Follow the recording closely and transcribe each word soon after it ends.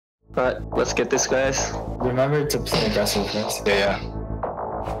Alright, let's get this, guys. Remember to play aggressive, guys. Yeah.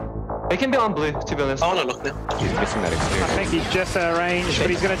 It can be on blue, to be honest. I wanna look now. He's missing that experience. I think he's just out of range, but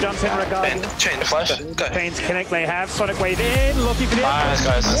he's going to jump in regardless. Chain, Flash. Go. Chains connect, they have Sonic Wave in, looking for the Nice,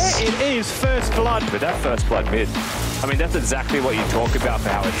 guys. Yeah, it is first blood. But that first blood mid, I mean, that's exactly what you talk about for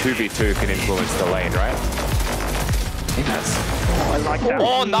how a 2v2 can influence the lane, right? Yes. I like that.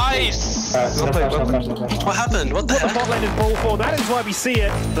 Oh, nice! No flash. What happened? What the What the heck? bot lane is ball for, that is why we see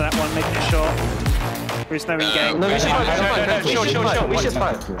it. That one making it short. There's no in-game. No, we should fight. We should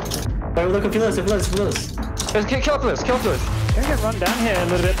fight. Wait, look, if he lives. Kill Flores. Gonna get run down here a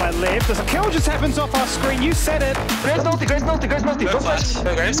little bit by Liv. There's a kill just happens off our screen, you said it. Graves multi. Go Don't flash. flash.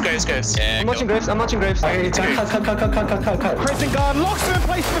 Go Graves. Yeah, I'm watching Graves. Okay, cut. Crescent guard locks him in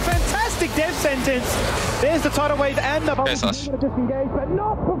place for a fantastic death sentence. There's the tidal wave and the bubble. Yes, Ash. Disengage, but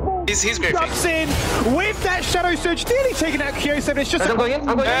not before He's great. jumps in with that shadow surge, nearly taking out Kyo7. It's just I'm going in.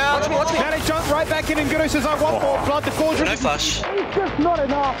 Watch me. Now they jump right back in, and Gudo says, I want more blood. The cauldron No flash. is just not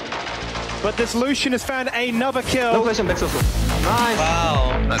enough. But this Lucian has found another kill. No flash on Bex also. Nice.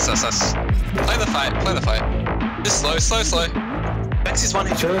 Wow. Nice. Play the fight. Just slow. Bex is 1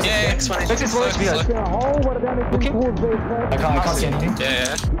 hit. Yeah, Bex 1 hit. Bex is 1 HP, guys. Okay. I can't see anything.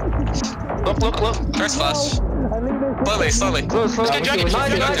 Yeah. Look. First flash. Slowly. Close. Get dragon.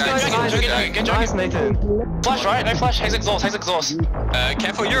 Nice, Nathan. Flash, right? No flash. Haze exhaust.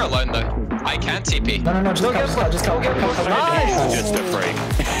 Careful, you're alone though. I can TP. No, just cut. Nice. Just a freak.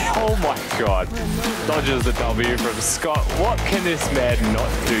 Oh my god. Dodges the W from Scott. What can this man not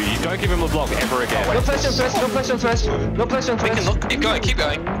do? You don't give him a block ever again. No flash on Thresh. We can look. Keep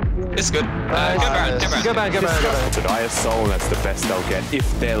going. It's good. Go Baron. Deny a soul, and that's the best they'll get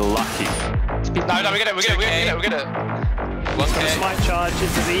if they're lucky. No, we get it. Smite charge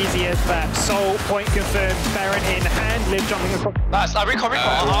is as easy as that. Soul point confirmed. Baron in hand. Liv jumping across. Nice. Recall.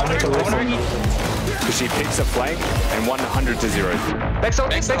 Because she picks a flank and 100 to 0. Bex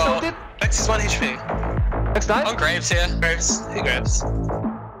ulted. Bex is 1 HP. Bex died. On Graves here. He grabs.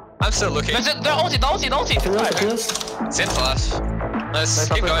 I'm still looking. The ulti. Send flash. Let's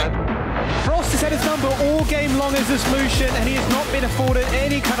keep going. Frost has had his number all game long as this Lucian, and he has not been afforded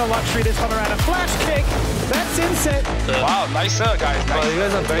any kind of luxury this time around. A flash kick. That's inset. Wow, nice guys. Oh, you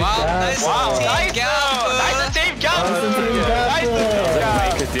guys are very fast. Nice team jump. Nice. Doesn't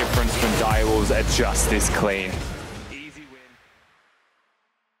make a difference when Direwolves are just this clean.